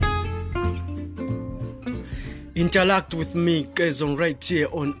Interact with me, guys, on right here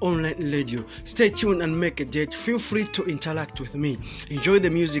on online radio. Stay tuned and make a date. Feel free to interact with me. Enjoy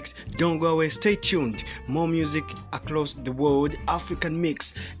the music. Don't go away. Stay tuned. More music across the world. African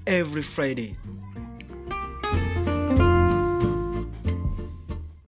Mix every Friday.